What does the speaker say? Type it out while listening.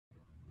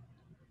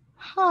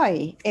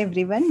Hi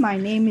everyone, my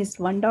name is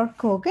Vandar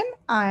Kogan.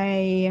 I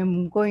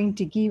am going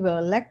to give a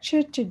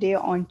lecture today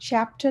on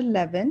chapter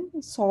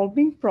 11,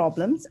 Solving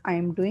Problems. I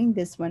am doing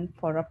this one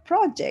for a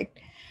project.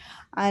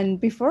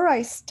 And before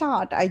I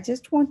start, I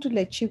just want to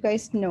let you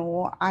guys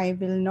know I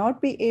will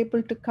not be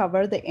able to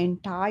cover the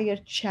entire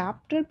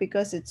chapter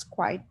because it's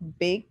quite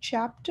big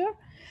chapter,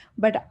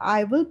 but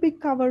I will be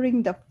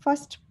covering the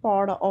first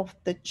part of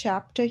the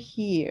chapter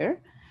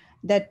here,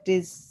 that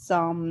is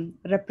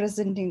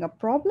representing a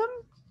problem,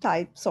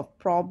 types of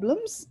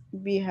problems.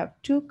 We have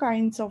two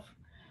kinds of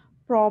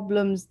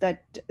problems,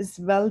 that is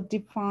well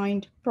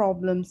defined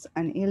problems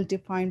and ill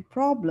defined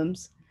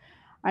problems.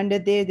 Under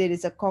there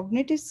is a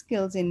cognitive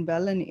skills in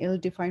well and ill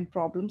defined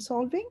problem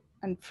solving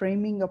and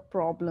framing a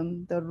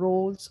problem, the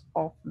roles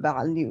of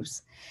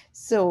values.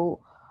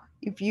 So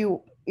if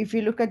you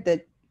look at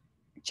the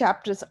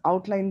chapters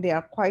outline, there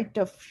are quite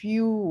a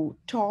few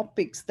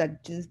topics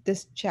that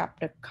this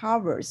chapter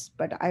covers,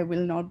 but I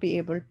will not be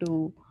able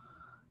to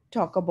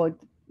talk about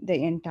the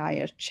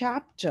entire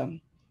chapter.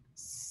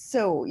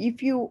 So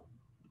if you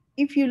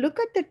look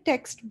at the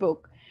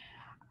textbook,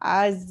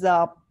 as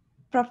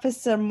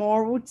Professor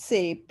Moore would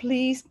say,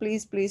 please,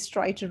 please, please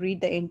try to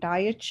read the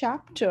entire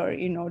chapter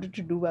in order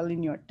to do well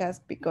in your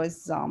test,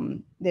 because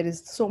there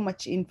is so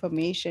much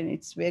information.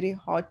 It's very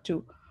hard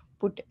to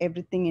put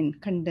everything in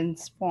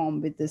condensed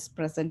form with this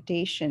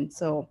presentation.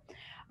 So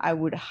I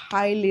would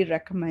highly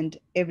recommend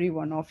every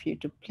one of you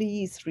to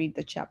please read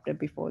the chapter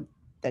before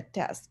the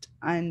test.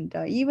 And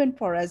even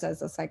for us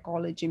as a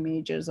psychology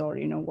majors, or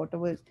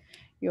whatever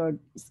you're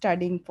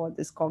studying for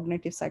this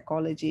cognitive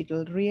psychology, it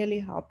will really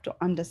help to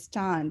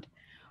understand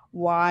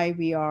why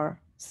we are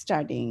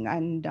studying.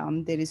 And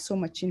there is so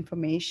much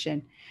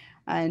information.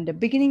 And the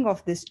beginning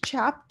of this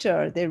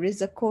chapter, there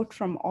is a quote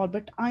from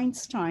Albert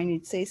Einstein.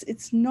 It says,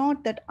 "It's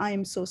not that I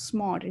am so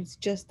smart, it's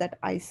just that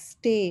I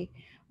stay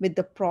with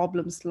the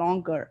problems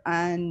longer."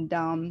 And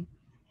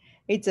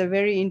it's a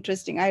very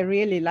interesting, I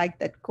really like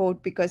that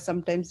quote, because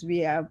sometimes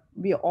we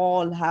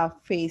all have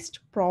faced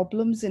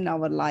problems in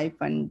our life,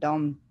 and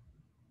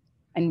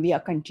we are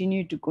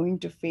continue to going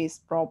to face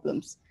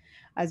problems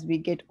as we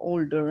get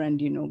older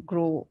and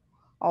grow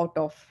out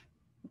of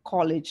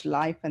college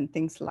life and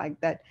things like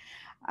that.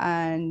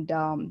 And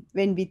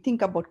when we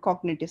think about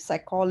cognitive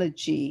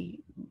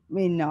psychology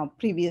in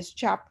previous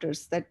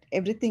chapters, that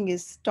everything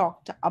is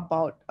talked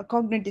about,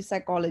 cognitive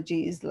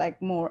psychology is like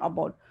more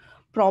about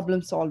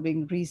problem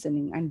solving,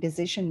 reasoning, and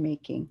decision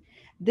making.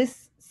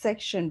 This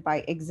section,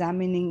 by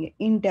examining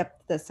in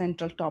depth the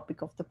central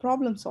topic of the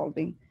problem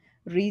solving,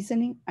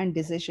 reasoning, and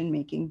decision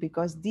making,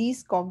 because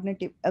these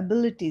cognitive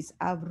abilities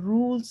have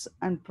rules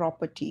and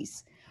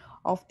properties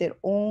of their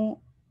own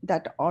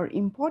that are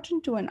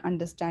important to an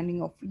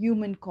understanding of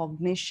human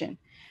cognition.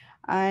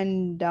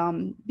 And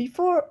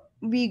before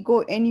we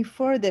go any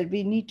further,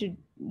 we need to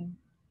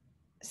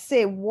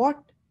say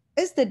what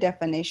is the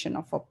definition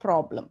of a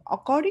problem.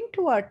 According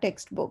to our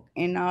textbook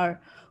in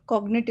our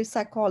cognitive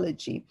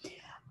psychology,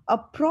 a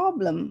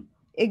problem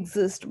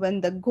exists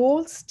when the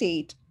goal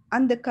state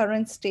and the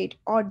current state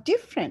are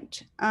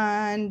different.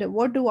 And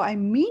what do I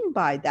mean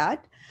by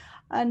that?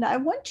 And I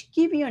want to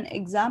give you an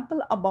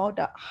example about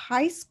a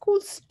high school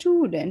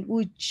student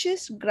who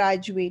just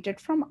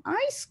graduated from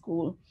high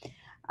school.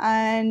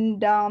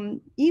 And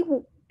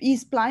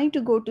he's planning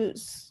to go to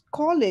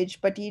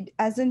college, but he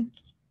hasn't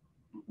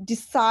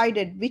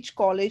decided which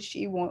college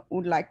he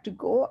would like to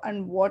go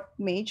and what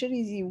major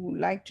is he would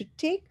like to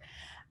take,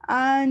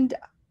 and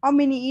how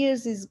many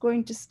years is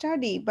going to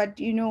study. But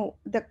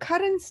the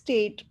current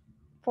state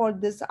for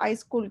this high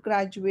school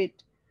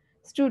graduate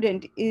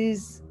student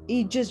is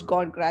he just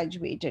got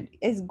graduated.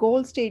 His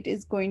goal state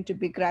is going to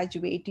be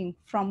graduating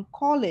from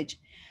college,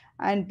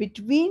 and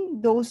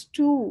between those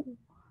two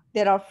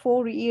there are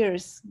 4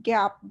 years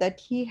gap that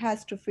he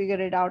has to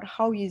figure it out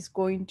how he's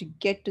going to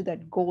get to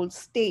that goal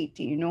state.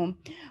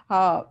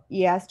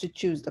 He has to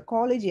choose the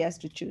college, he has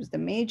to choose the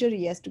major,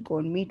 he has to go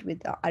and meet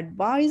with the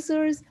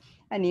advisors,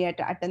 and he had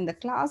to attend the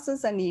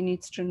classes, and he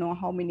needs to know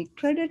how many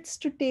credits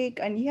to take,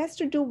 and he has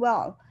to do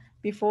well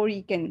before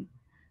he can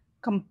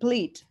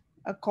complete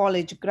a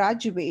college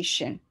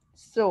graduation.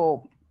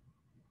 So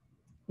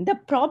the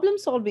problem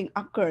solving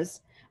occurs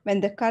when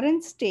the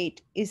current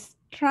state is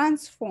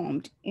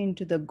transformed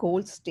into the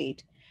goal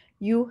state.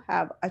 You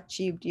have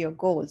achieved your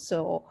goal.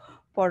 So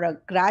for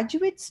a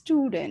graduate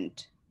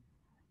student,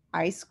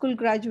 high school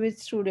graduate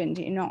student,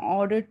 in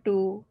order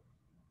to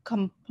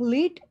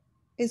complete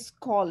his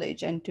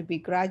college and to be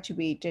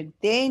graduated,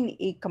 then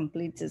he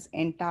completes his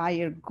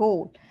entire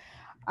goal.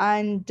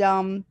 And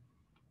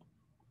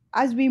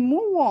as we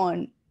move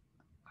on,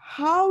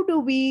 how do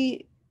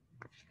we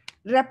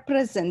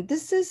represent?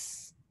 This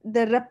is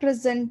the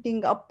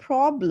representing a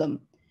problem.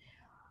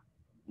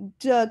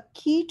 The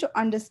key to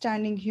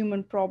understanding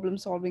human problem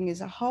solving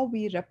is how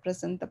we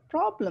represent the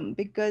problem,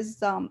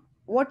 because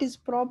what is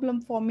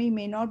problem for me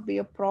may not be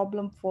a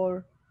problem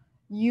for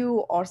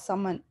you or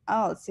someone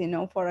else.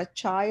 For a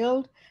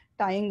child,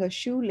 tying a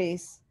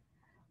shoelace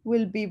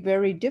will be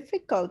very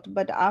difficult,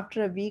 but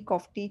after a week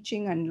of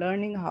teaching and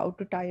learning how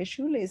to tie a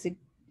shoelace, it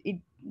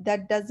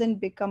that doesn't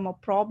become a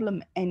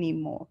problem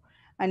anymore.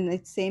 And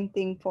it's same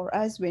thing for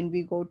us when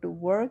we go to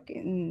work.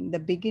 In the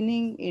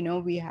beginning,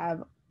 we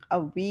have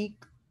a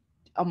week,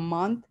 a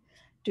month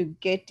to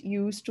get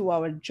used to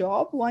our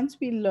job. Once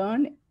we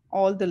learn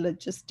all the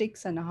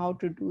logistics and how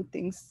to do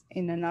things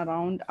in and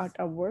around at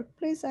our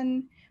workplace,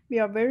 and we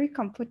are very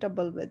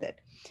comfortable with it.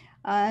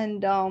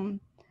 And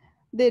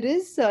there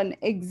is an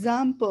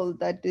example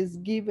that is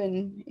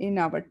given in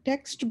our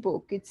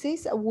textbook. It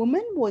says a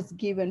woman was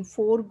given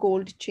four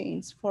gold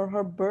chains for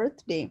her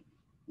birthday.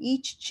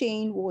 Each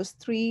chain was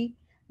 3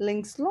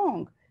 links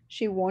long.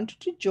 She wanted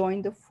to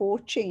join the four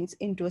chains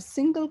into a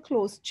single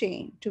closed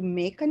chain to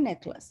make a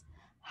necklace.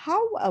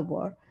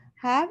 However,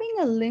 having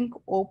a link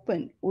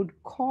open would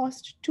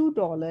cost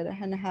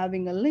 $2 and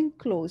having a link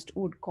closed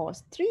would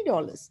cost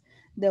 $3.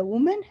 The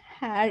woman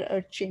had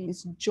her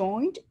chains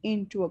joined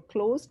into a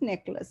closed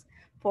necklace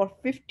for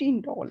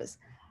 $15.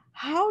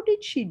 How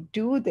did she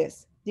do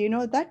this?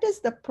 That is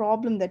the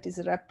problem that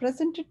is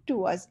represented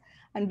to us,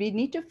 and we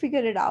need to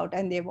figure it out.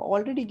 And they've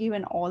already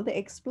given all the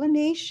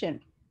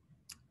explanation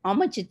how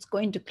much it's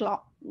going to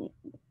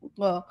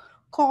uh,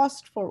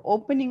 cost for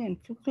opening and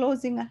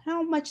closing, and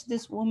how much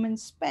this woman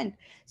spent.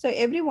 So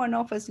every one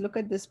of us look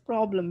at this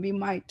problem, we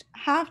might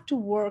have to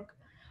work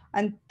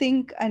and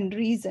think and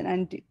reason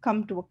and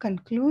come to a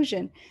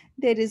conclusion.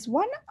 There is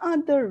one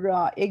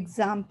other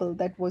example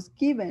that was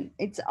given.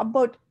 It's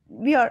about,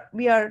 we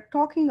are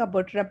talking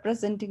about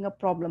representing a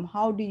problem.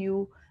 How do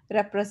you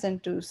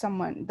represent to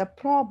someone the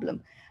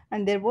problem?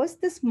 And there was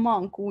this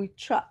monk who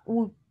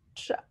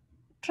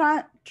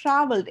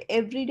traveled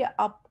every day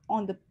up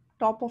on the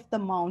top of the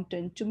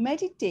mountain to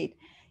meditate.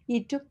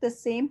 He took the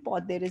same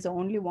path. There is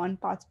only one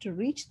path to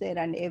reach there,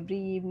 and every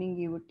evening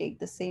he would take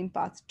the same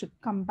path to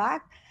come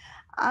back.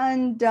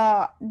 And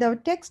the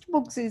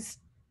textbooks is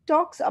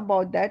talks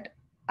about that.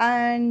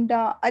 And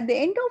at the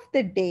end of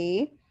the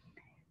day,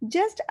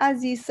 just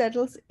as he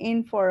settles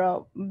in for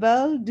a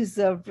well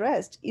deserved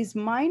rest, his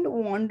mind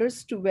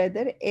wanders to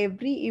whether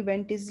every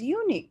event is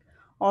unique,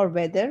 or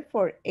whether,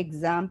 for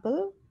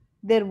example,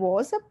 there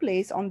was a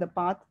place on the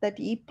path that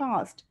he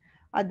passed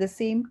at the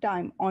same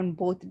time on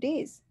both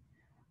days.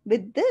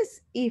 With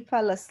this, he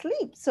fell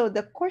asleep. So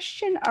the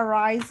question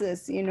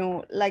arises,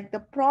 like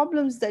the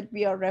problems that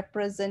we are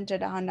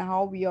represented and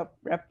how we are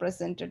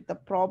represented the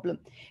problem,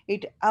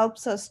 it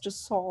helps us to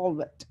solve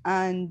it.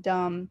 And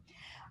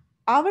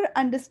our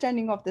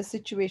understanding of the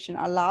situation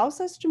allows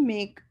us to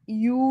make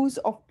use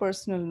of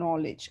personal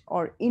knowledge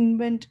or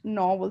invent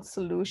novel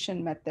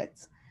solution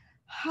methods.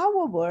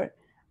 However,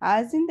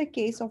 as in the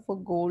case of a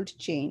gold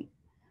chain,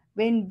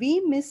 when we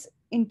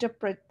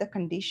misinterpret the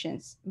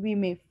conditions, we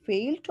may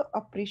fail to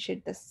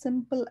appreciate the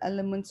simple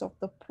elements of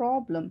the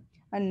problem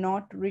and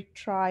not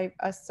retrieve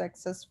a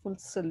successful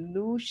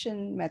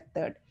solution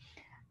method.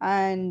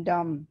 And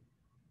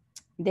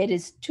there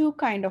is two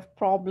kind of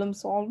problem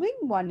solving.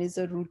 One is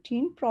a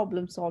routine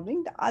problem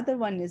solving, the other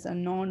one is a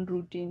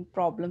non-routine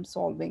problem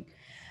solving.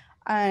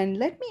 And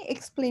let me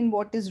explain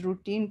what is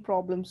routine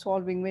problem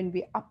solving. When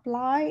we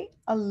apply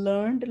a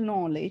learned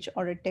knowledge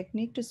or a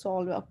technique to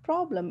solve a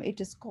problem,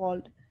 it is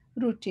called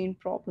routine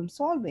problem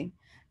solving.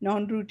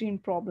 Non-routine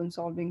problem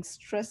solving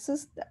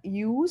stresses the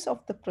use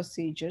of the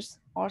procedures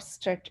or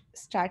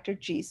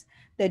strategies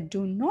that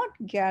do not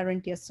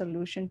guarantee a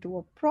solution to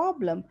a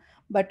problem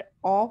but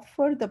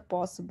offer the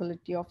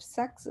possibility of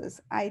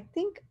success. I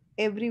think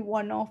every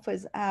one of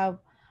us have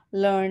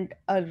learned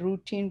a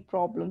routine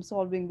problem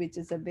solving, which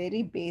is a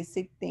very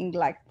basic thing,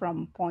 like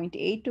from point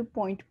A to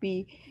point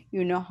B,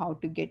 you know how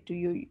to get to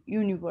your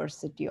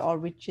university, or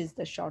which is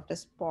the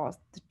shortest path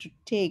to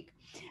take.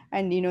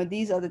 And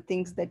these are the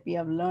things that we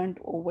have learned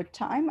over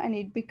time, and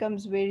it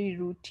becomes very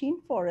routine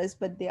for us.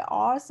 But there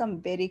are some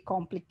very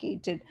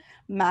complicated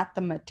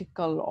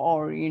mathematical,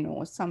 or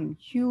some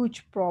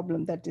huge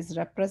problem that is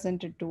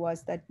represented to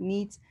us that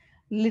needs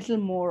little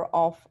more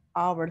of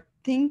our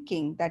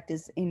thinking that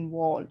is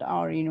involved.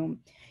 Or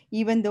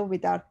even though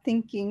with our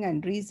thinking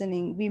and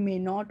reasoning we may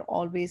not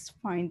always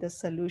find the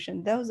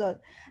solution, those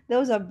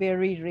are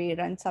very rare.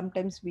 And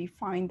sometimes we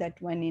find that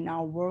when in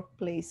our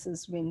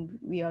workplaces, when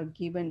we are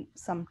given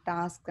some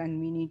task and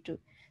we need to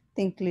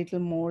think little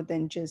more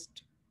than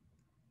just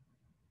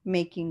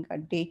making a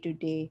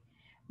day-to-day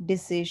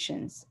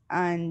decisions.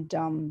 And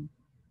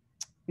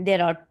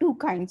there are two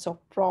kinds of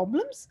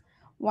problems.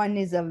 One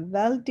is a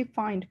well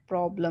defined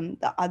problem,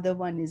 the other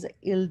one is a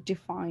ill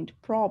defined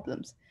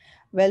problems.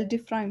 Well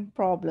defined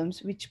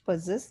problems which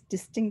possess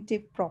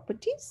distinctive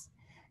properties.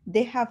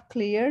 They have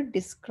clear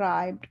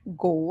described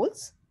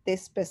goals. They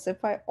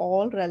specify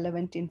all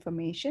relevant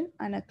information,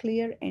 and a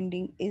clear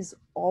ending is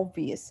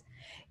obvious.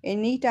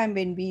 Anytime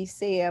when we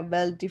say a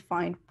well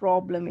defined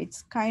problem,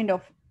 it's kind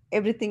of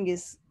everything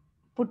is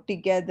put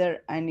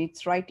together and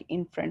it's right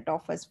in front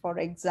of us. For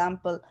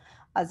example,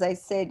 as I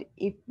said,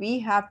 if we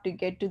have to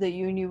get to the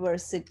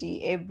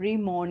university every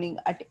morning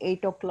at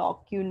 8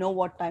 o'clock, you know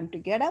what time to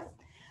get up,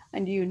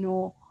 and you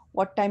know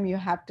what time you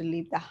have to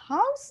leave the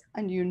house,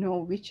 and you know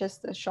which is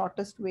the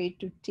shortest way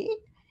to take.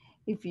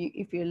 If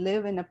you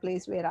live in a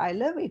place where I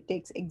live, it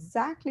takes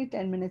exactly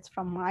 10 minutes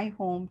from my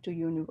home to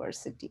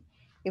university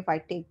if I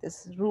take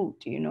this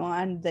route,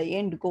 and the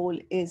end goal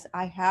is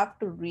I have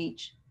to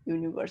reach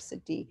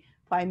university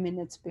 5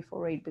 minutes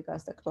before 8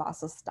 because the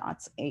classes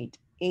starts 8.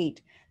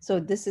 So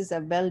this is a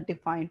well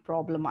defined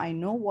problem. I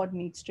know what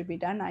needs to be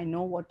done, I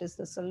know what is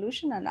the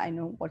solution, and I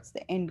know what's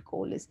the end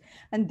goal is.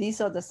 And these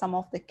are the some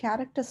of the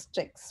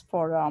characteristics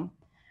for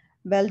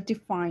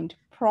well-defined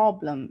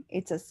problem.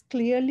 It's a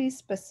clearly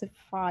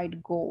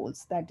specified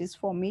goals. That is,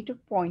 for me to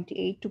point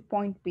A to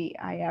point B,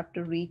 I have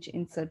to reach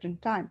in certain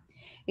time.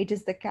 It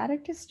is the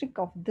characteristic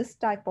of this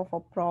type of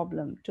a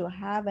problem to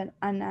have an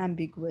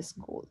unambiguous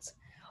goals.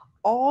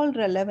 All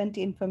relevant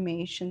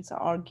informations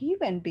are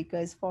given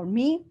because for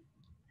me,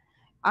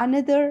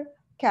 another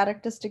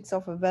characteristics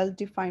of a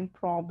well-defined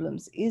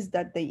problems is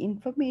that the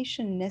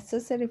information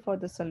necessary for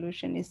the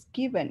solution is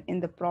given in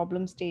the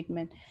problem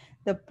statement.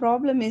 The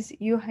problem is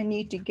you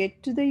need to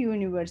get to the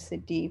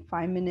university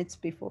 5 minutes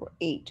before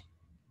 8.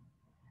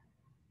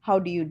 How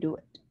do you do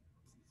it?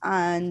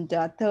 And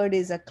third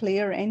is a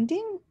clear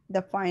ending.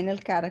 The final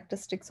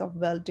characteristics of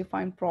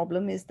well-defined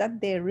problem is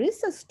that there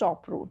is a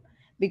stop rule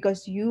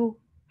because you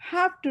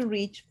have to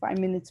reach 5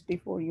 minutes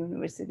before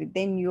university.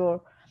 Then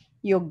your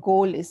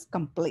goal is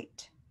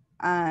complete,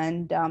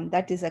 and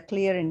that is a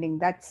clear ending.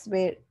 That's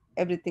where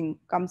everything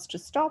comes to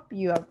stop.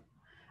 You have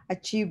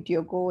achieved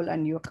your goal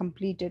and you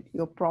completed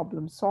your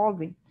problem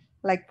solving.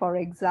 Like, for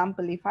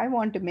example, if I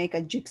want to make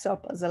a jigsaw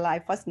puzzle, I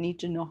first need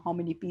to know how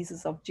many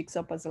pieces of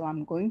jigsaw puzzle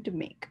I'm going to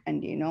make.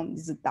 And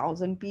is it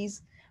 1,000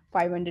 piece,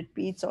 500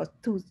 pieces, or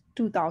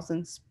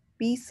 2,000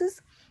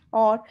 pieces?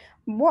 Or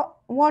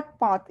what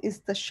path is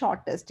the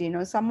shortest?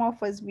 Some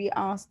of us, we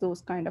ask those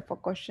kind of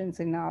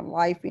questions in our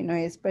life,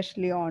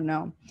 especially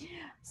on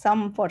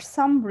for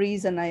some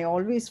reason I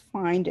always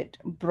find it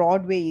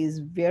Broadway is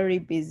very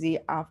busy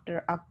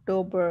after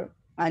October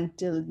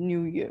until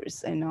New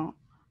Year's.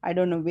 I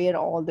don't know where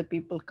all the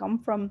people come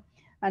from,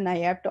 and I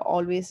have to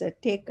always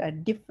take a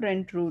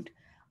different route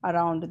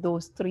around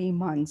those 3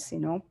 months.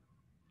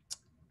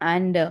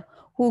 And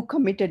who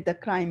committed the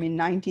crime in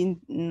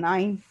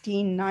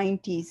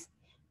 1990s.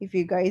 If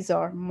you guys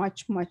are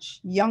much much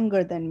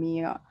younger than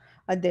me,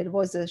 there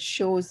was a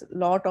shows,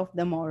 lot of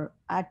them are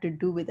had to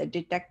do with the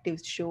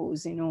detective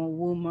shows,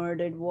 who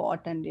murdered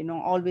what, and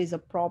always a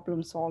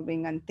problem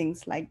solving and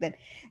things like that.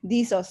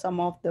 These are some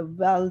of the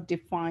well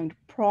defined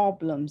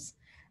problems.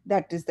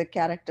 That is the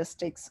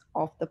characteristics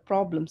of the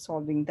problem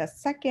solving. The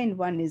second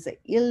one is a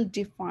ill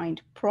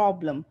defined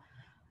problem,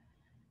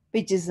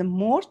 which is a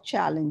more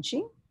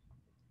challenging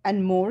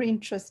and more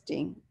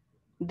interesting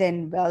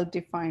than well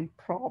defined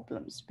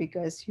problems,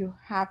 because you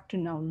have to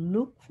now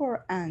look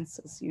for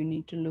answers, you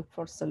need to look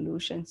for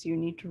solutions, you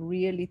need to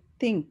really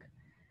think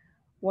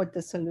what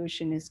the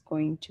solution is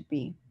going to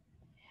be.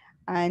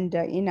 And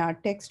in our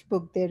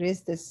textbook, there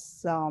is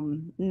this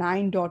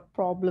 9 dot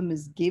problem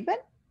is given,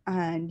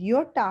 and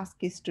your task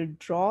is to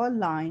draw a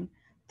line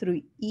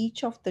through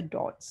each of the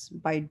dots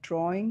by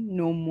drawing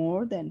no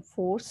more than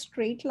 4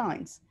 straight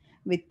lines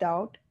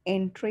without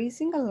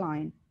entracing a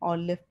line or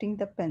lifting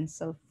the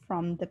pencil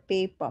from the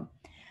paper.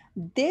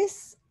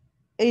 This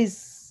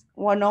is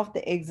one of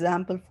the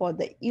example for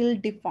the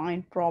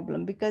ill-defined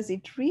problem, because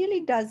it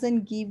really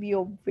doesn't give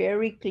you a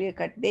very clear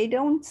cut. They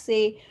don't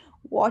say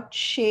what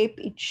shape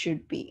it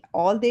should be.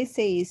 All they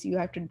say is you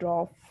have to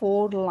draw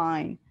 4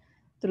 line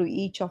through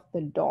each of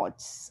the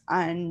dots,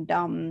 and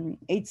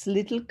it's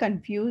little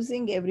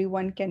confusing.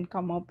 Everyone can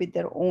come up with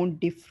their own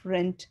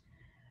different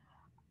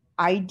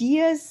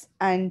ideas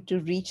and to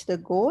reach the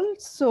goal.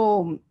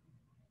 So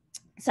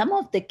some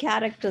of the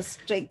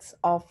characteristics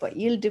of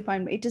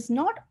ill-defined, it is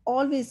not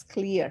always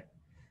clear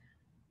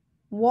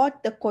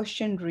what the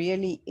question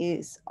really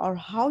is, or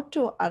how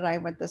to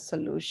arrive at the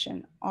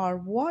solution, or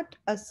what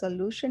a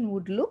solution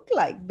would look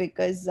like.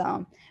 Because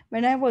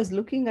when I was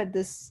looking at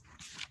this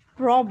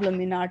problem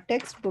in our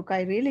textbook,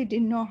 I really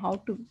didn't know how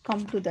to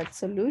come to that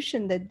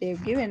solution that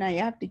they've given. I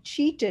have to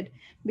cheat it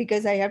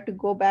because I have to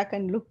go back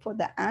and look for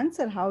the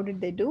answer. How did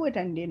they do it?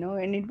 And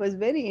and it was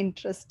very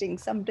interesting.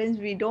 Sometimes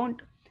we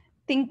don't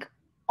think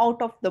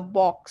out of the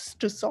box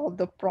to solve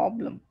the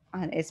problem,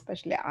 and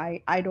especially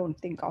I don't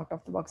think out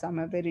of the box. I'm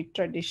a very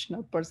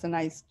traditional person.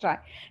 I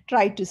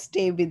try to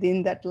stay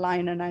within that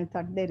line, and I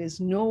thought there is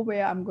no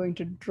way I'm going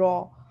to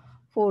draw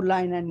 4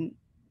 line and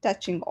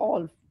touching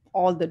all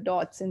the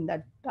dots in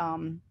that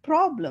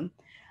problem.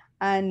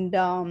 And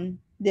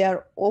they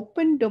are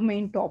open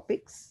domain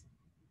topics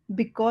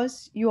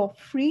because you are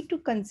free to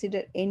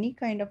consider any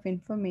kind of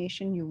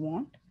information you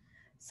want.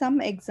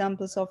 Some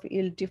examples of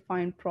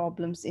ill-defined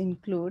problems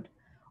include,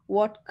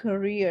 what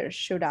career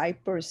should I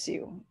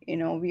pursue?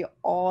 We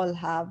all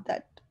have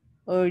that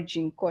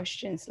urging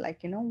questions, like,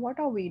 what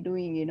are we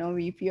doing?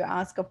 If you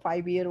ask a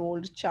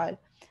 5-year-old child,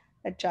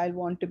 that child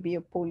want to be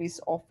a police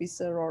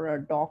officer or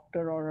a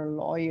doctor or a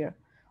lawyer,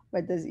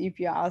 But if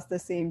you ask the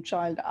same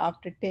child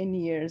after 10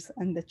 years,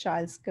 and the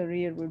child's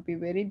career will be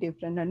very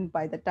different. And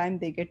by the time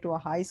they get to a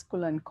high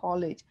school and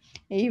college,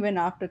 even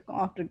after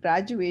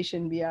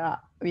graduation, we are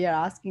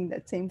asking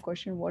that same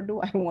question: what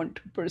do I want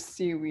to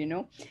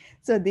pursue?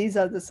 So these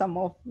are the some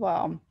of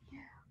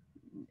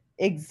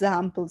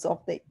examples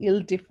of the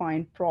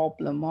ill-defined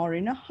problem. Or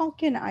how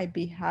can I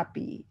be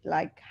happy?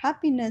 Like,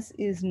 happiness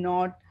is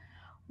not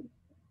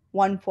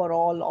one for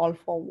all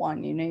for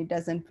one. It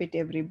doesn't fit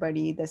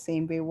everybody the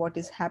same way. What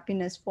is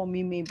happiness for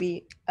me may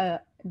be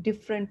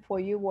different for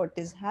you. What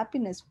is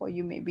happiness for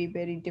you may be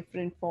very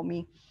different for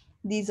me.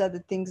 These are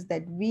the things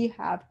that we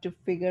have to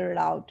figure it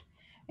out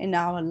in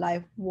our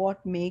life.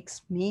 What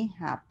makes me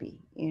happy?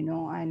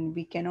 And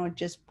we cannot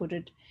just put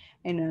it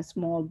in a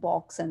small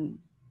box and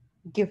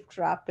gift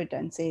wrap it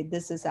and say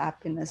this is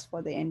happiness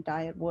for the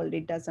entire world.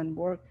 It doesn't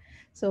work.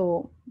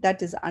 So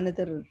that is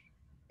another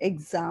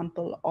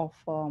example of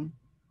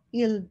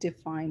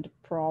ill-defined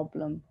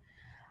problem.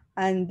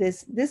 And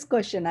this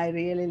question I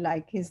really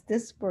like: is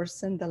this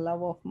person the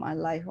love of my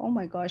life? Oh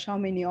my gosh, how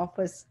many of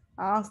us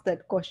ask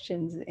that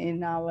questions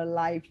in our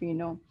life?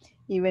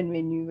 Even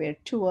when you were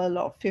 12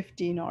 or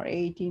 15 or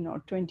 18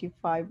 or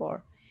 25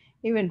 or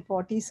even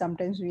 40,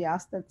 sometimes we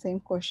ask that same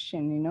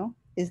question.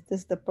 Is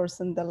this the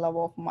person the love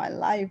of my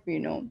life?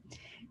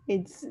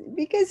 It's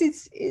because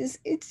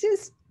it's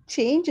just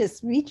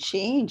changes. We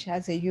change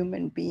as a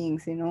human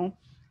beings.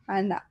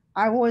 And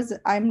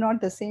I'm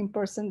not the same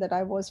person that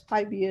I was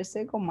 5 years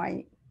ago.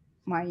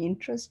 My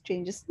interest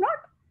changes, not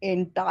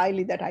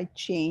entirely that I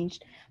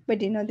changed, but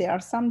there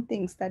are some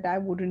things that I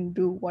wouldn't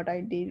do what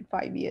I did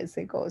 5 years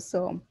ago.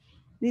 So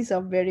these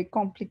are very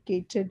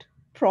complicated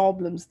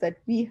problems that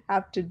we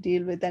have to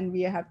deal with, and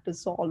we have to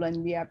solve,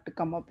 and we have to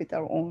come up with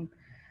our own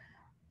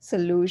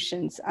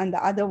solutions. And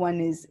the other one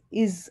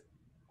is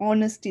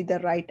honesty the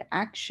right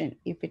action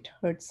if it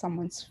hurts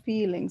someone's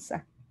feelings?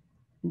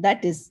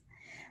 That is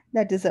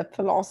that is a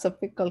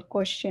philosophical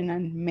question,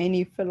 and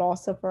many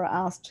philosophers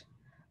asked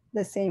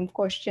the same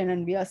question,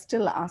 and we are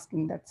still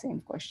asking that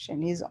same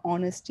question: is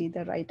honesty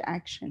the right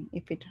action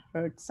if it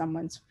hurts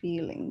someone's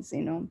feelings?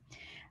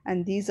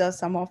 And these are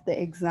some of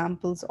the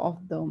examples of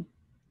the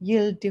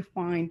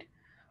ill-defined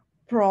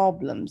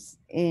problems.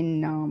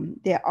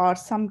 There are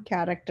some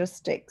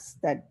characteristics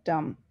that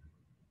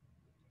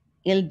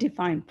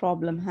ill-defined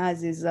problem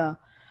has: is a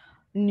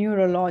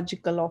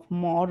neurological of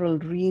moral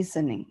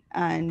reasoning.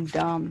 And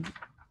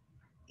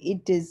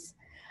it is,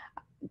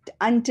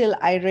 until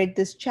I read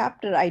this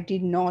chapter, I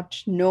did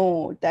not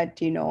know that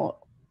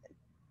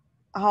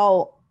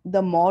how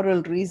the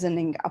moral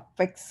reasoning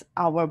affects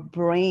our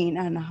brain,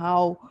 and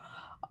how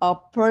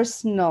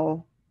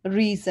personal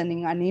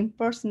reasoning and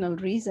impersonal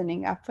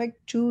reasoning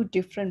affect two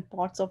different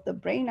parts of the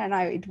brain. And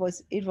it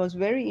was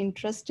very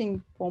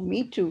interesting for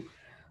me to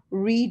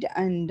read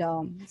and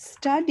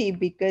study,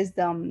 because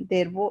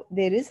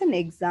there is an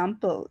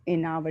example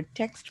in our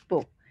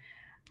textbook.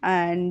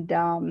 And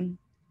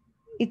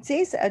it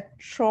says a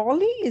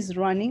trolley is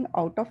running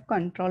out of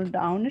control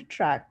down a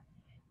track.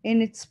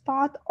 In its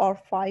path are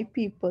five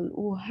people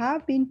who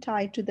have been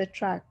tied to the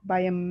track by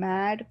a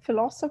mad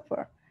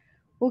philosopher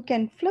who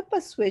can flip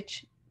a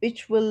switch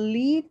which will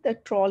lead the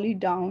trolley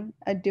down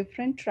a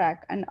different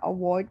track and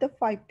avoid the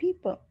five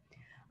people.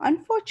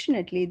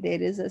 Unfortunately,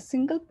 there is a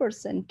single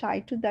person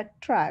tied to that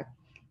track.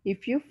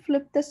 If you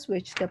flip the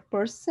switch, the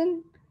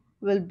person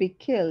will be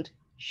killed.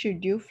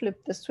 Should you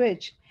flip the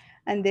switch?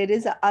 And there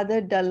is a other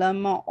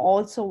dilemma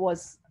also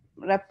was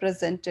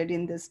represented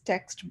in this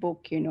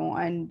textbook.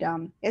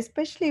 And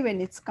especially when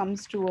it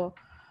comes to a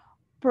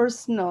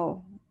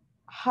personal,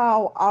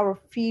 how our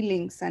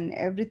feelings and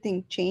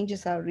everything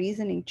changes, our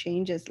reasoning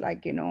changes.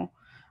 Like,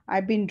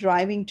 I've been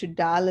driving to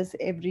Dallas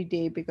every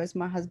day because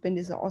my husband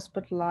is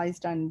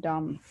hospitalized, and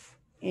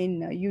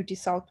in UT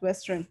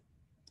Southwestern.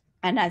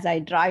 And as I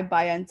drive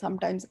by, and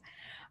sometimes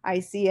I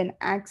see an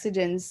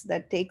accidents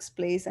that takes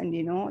place, and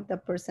the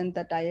person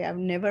that I have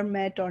never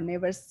met or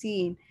never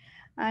seen,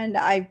 and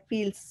I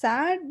feel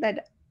sad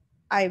that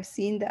I've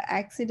seen the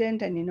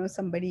accident, and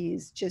somebody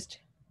is just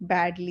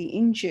badly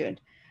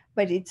injured.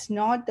 But it's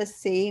not the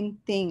same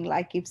thing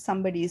like if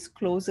somebody is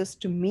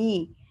closest to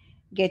me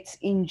gets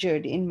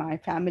injured, in my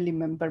family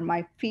member.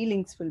 My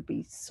feelings will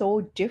be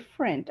so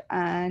different.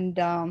 And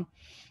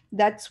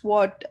that's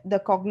what the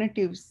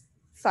cognitive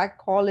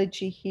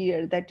psychology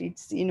here, that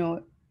it's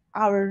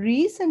our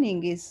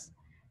reasoning is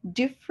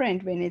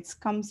different when it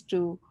comes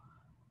to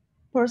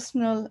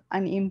personal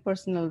and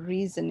impersonal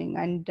reasoning.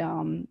 And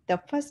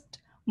the first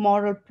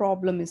moral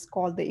problem is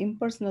called the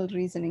impersonal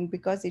reasoning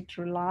because it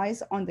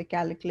relies on the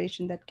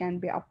calculation that can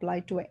be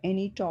applied to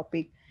any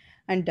topic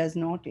and does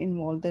not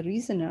involve the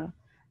reasoner.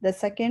 The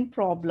second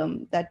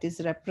problem that is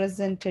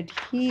represented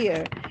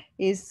here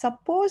is: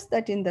 suppose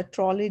that in the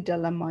trolley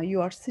dilemma,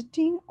 you are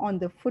sitting on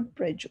the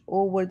footbridge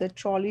over the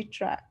trolley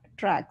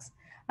tracks,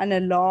 and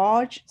a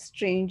large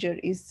stranger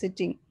is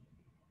sitting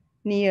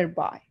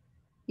nearby.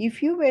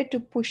 If you were to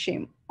push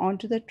him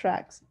onto the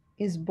tracks,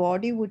 his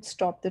body would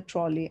stop the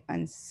trolley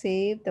and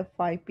save the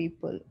five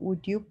people,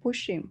 would you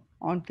push him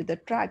onto the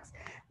tracks?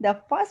 The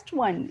first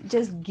one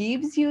just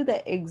gives you the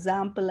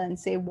example and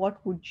say,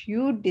 what would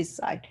you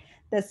decide?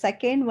 The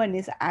second one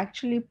is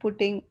actually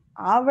putting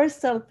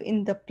ourselves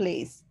in the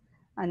place,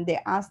 and they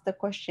ask the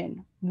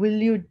question, will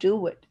you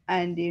do it?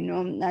 And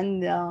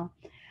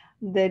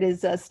there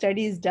is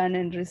studies done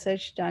and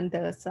research done.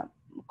 There are some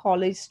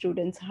college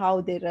students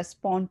how they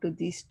respond to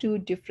these two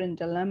different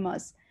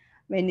dilemmas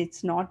when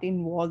it's not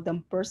involved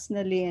them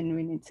personally, and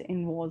when it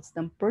involves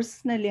them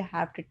personally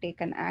have to take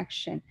an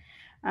action.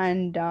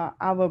 And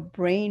our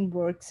brain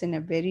works in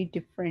a very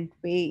different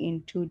way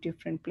in two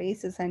different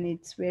places, and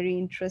it's very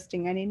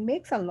interesting, and it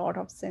makes a lot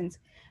of sense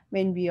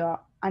when we are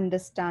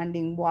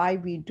understanding why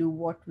we do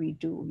what we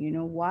do,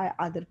 why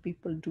other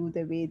people do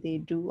the way they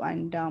do.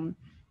 And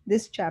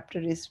this chapter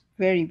is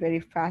very, very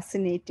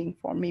fascinating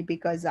for me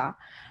because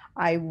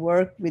I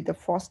work with the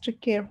foster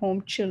care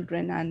home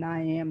children, and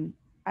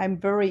I'm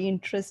very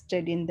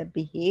interested in the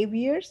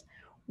behaviors,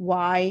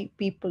 why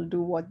people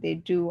do what they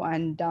do.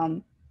 And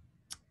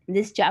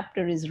this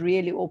chapter has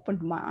really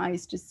opened my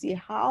eyes to see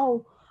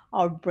how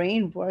our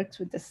brain works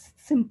with the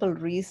simple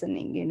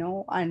reasoning,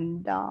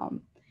 and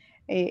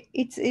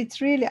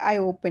it's really eye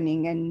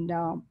opening. And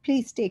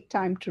please take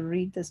time to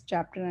read this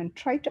chapter and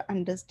try to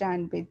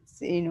understand.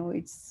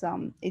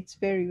 It's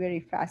very, very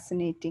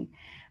fascinating.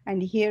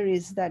 And here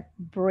is that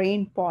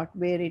brain part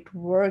where it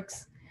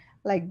works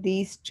like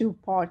these two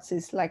parts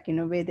is like,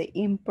 where the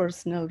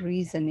impersonal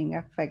reasoning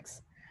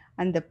affects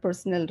and the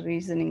personal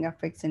reasoning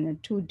affects in a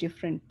two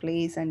different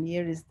place. And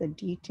here is the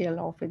detail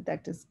of it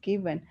that is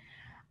given.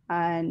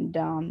 And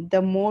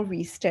the more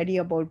we study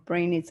about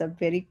brain, it's a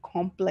very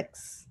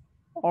complex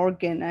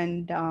organ.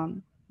 And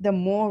the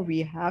more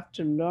we have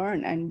to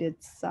learn. And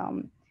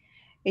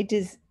it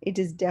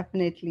is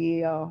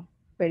definitely a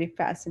very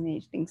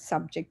fascinating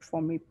subject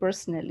for me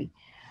personally.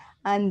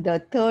 And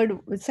the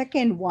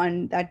second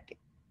one that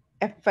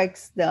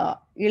affects the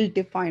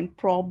ill-defined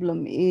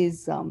problem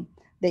is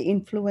the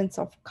influence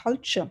of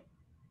culture.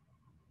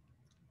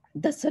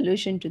 The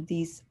solution to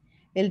these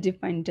ill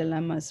defined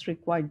dilemmas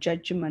require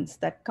judgments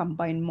that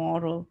combine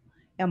moral,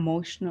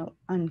 emotional,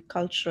 and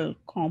cultural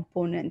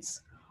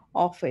components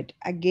of it.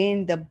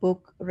 Again, the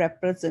book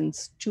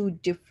represents two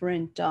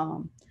different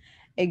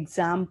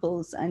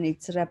examples, and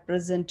it's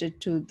represented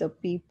to the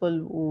people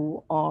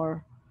who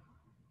are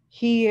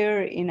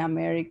here in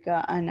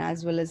America, and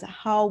as well as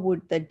how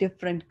would the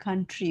different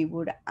country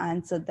would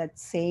answer that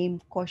same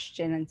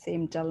question and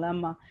same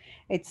dilemma.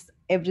 It's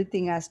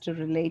everything has to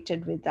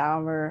related with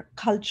our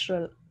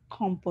cultural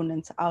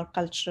components, our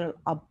cultural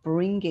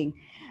upbringing.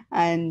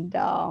 And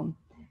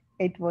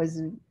it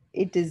was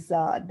it is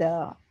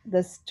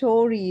the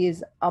story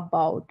is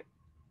about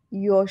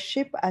your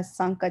ship has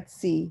sunk at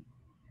sea.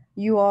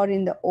 You are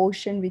in the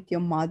ocean with your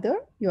mother,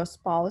 your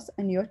spouse,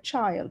 and your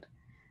child.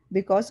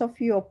 Because of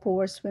your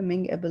poor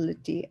swimming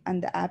ability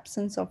and the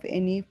absence of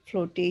any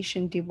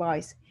flotation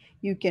device,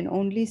 you can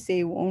only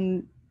save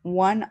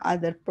one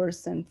other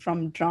person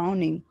from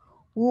drowning.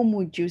 Whom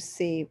would you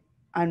save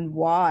and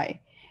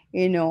why?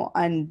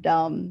 And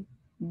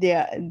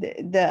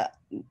the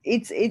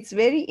it's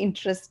very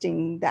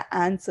interesting. The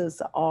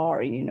answers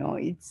are,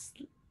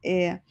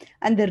 uh,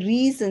 and the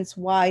reasons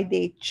why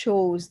they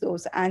chose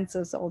those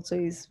answers also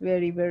is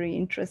very, very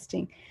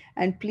interesting.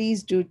 And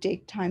please do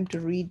take time to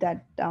read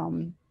that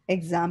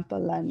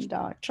example and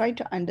try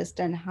to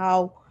understand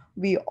how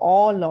we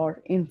all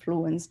are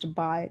influenced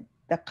by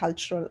the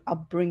cultural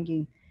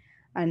upbringing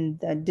and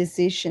the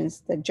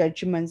decisions, the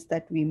judgments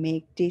that we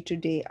make day to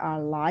day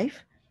our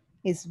life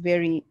is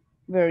very,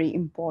 very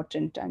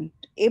important, and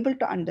able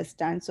to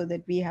understand so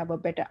that we have a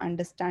better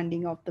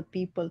understanding of the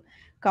people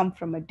come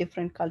from a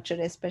different culture.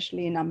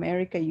 Especially in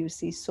America, you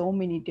see so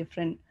many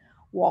different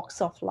walks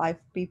of life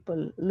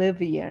people live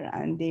here,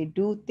 and they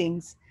do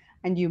things,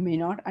 and you may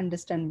not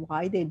understand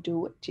why they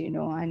do it,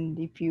 and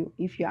if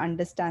you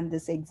understand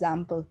this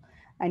example,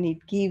 and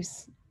it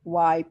gives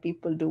why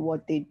people do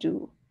what they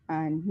do,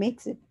 and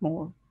makes it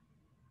more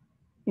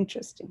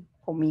interesting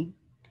for me.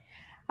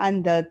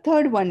 And the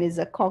third one is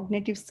a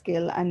cognitive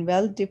skill and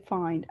well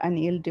defined and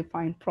ill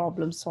defined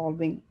problem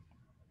solving.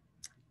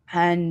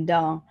 And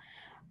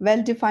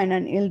well defined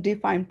and ill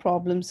defined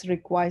problems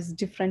requires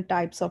different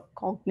types of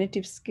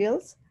cognitive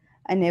skills,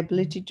 an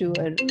ability to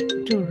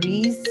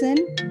reason,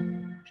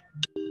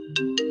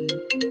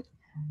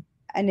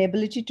 an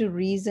ability to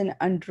reason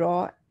and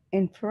draw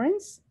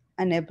inference,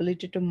 an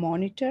ability to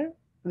monitor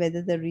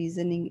whether the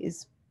reasoning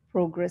is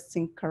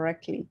progressing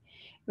correctly.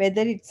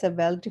 Whether it's a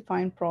well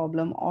defined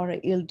problem or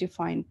an ill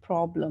defined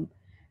problem,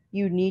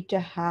 you need to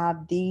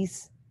have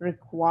these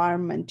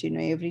requirement.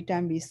 Every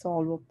time we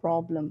solve a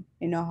problem,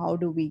 how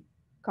do we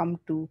come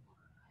to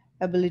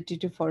ability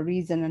to for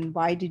reason, and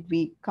why did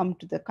we come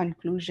to the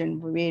conclusion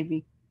where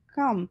we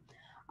come.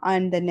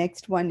 And the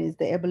next one is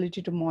the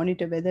ability to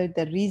monitor whether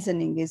the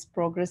reasoning is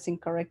progressing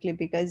correctly,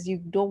 because you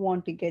don't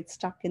want to get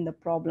stuck in the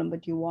problem,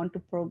 but you want to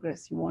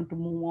progress, you want to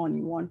move on,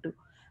 you want to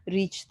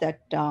reach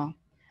that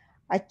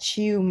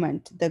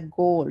achievement, the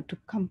goal to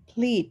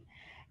complete.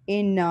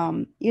 In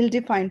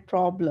ill-defined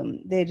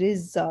problem, there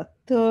is a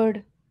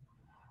third.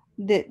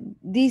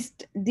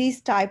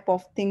 These type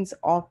of things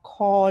are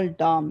called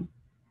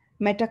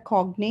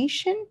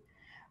metacognition,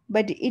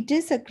 but it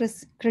is a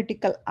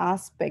critical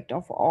aspect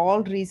of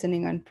all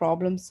reasoning and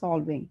problem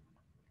solving.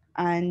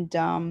 And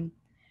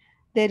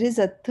there is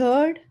a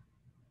third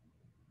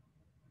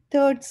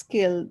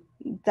skill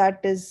that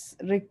is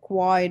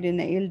required in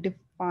an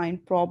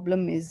ill-defined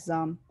problem is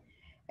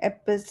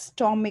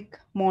epistemic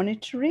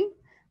monitoring.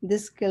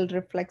 This skill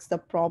reflects the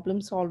problem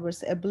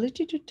solver's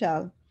ability to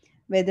tell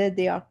whether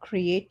they are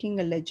creating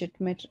a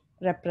legitimate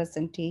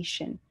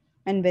representation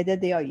and whether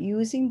they are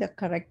using the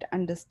correct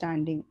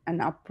understanding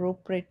and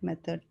appropriate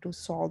method to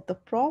solve the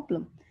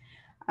problem.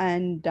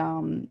 And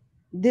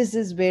this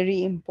is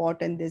very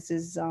important. This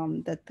is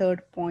the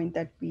third point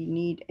that we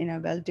need in a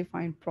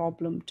well-defined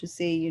problem to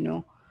say,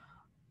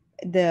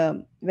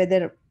 the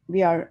whether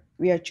we are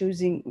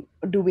choosing,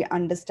 do we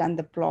understand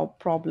the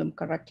problem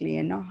correctly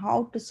and know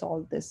how to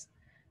solve this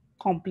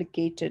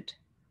complicated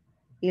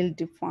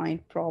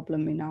ill-defined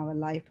problem in our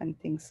life and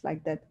things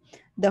like that.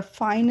 The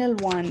final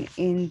one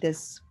in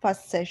this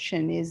first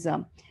session is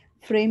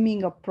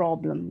framing a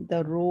problem,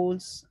 the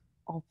roles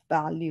of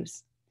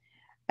values.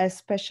 A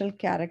special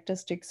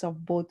characteristics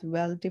of both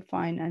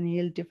well-defined and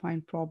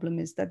ill-defined problem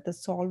is that the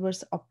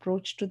solver's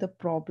approach to the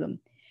problem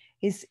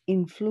is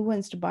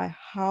influenced by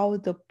how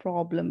the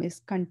problem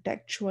is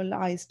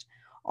contextualized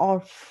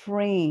or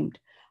framed,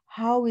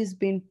 how is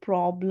being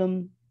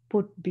problem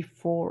put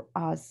before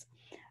us.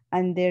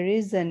 And there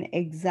is an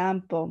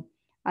example,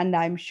 and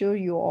I'm sure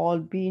you all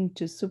been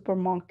to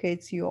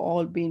supermarkets, you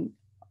all been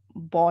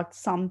bought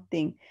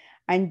something,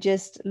 and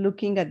just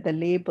looking at the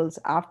labels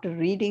after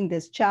reading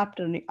this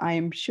chapter, I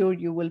am sure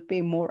you will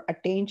pay more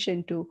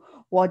attention to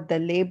what the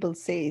label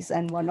says.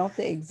 And one of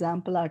the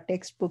example our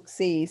textbook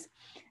says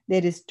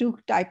there is two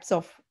types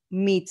of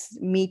meats,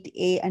 meat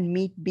A and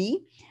meat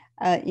B.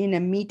 In a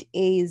meat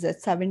A is a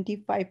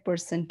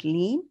 75%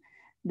 lean,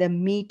 the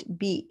meat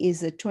B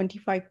is a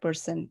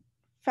 25%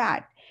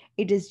 fat.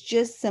 It is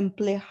just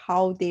simply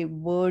how they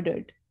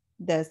worded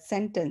the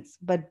sentence,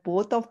 but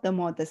both of them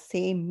are the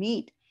same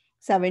meat,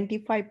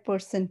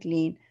 75%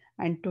 lean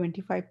and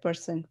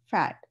 25%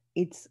 fat.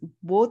 It's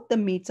both the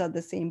meats are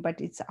the same, but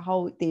it's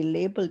how they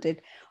labeled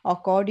it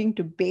according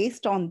to,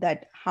 based on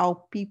that,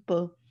 how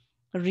people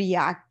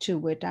react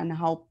to it and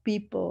how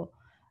people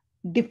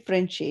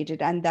differentiate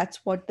it. And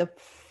that's what the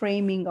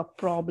framing of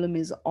problem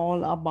is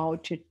all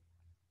about.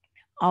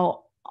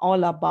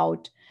 All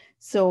about.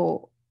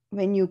 So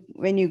when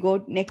you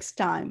go next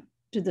time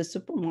to the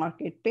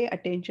supermarket, pay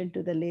attention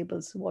to the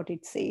labels, what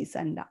it says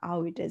and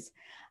how it is.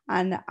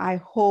 And I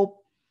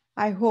hope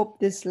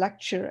this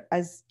lecture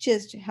has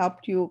just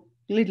helped you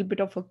a little bit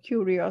of a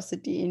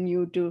curiosity in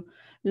you to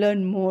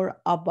learn more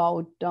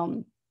about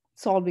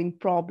solving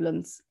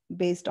problems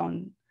based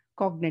on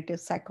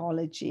cognitive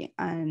psychology.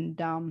 And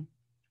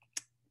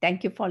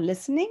thank you for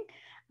listening,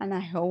 and I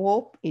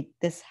hope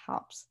this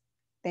helps.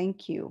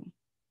 Thank you.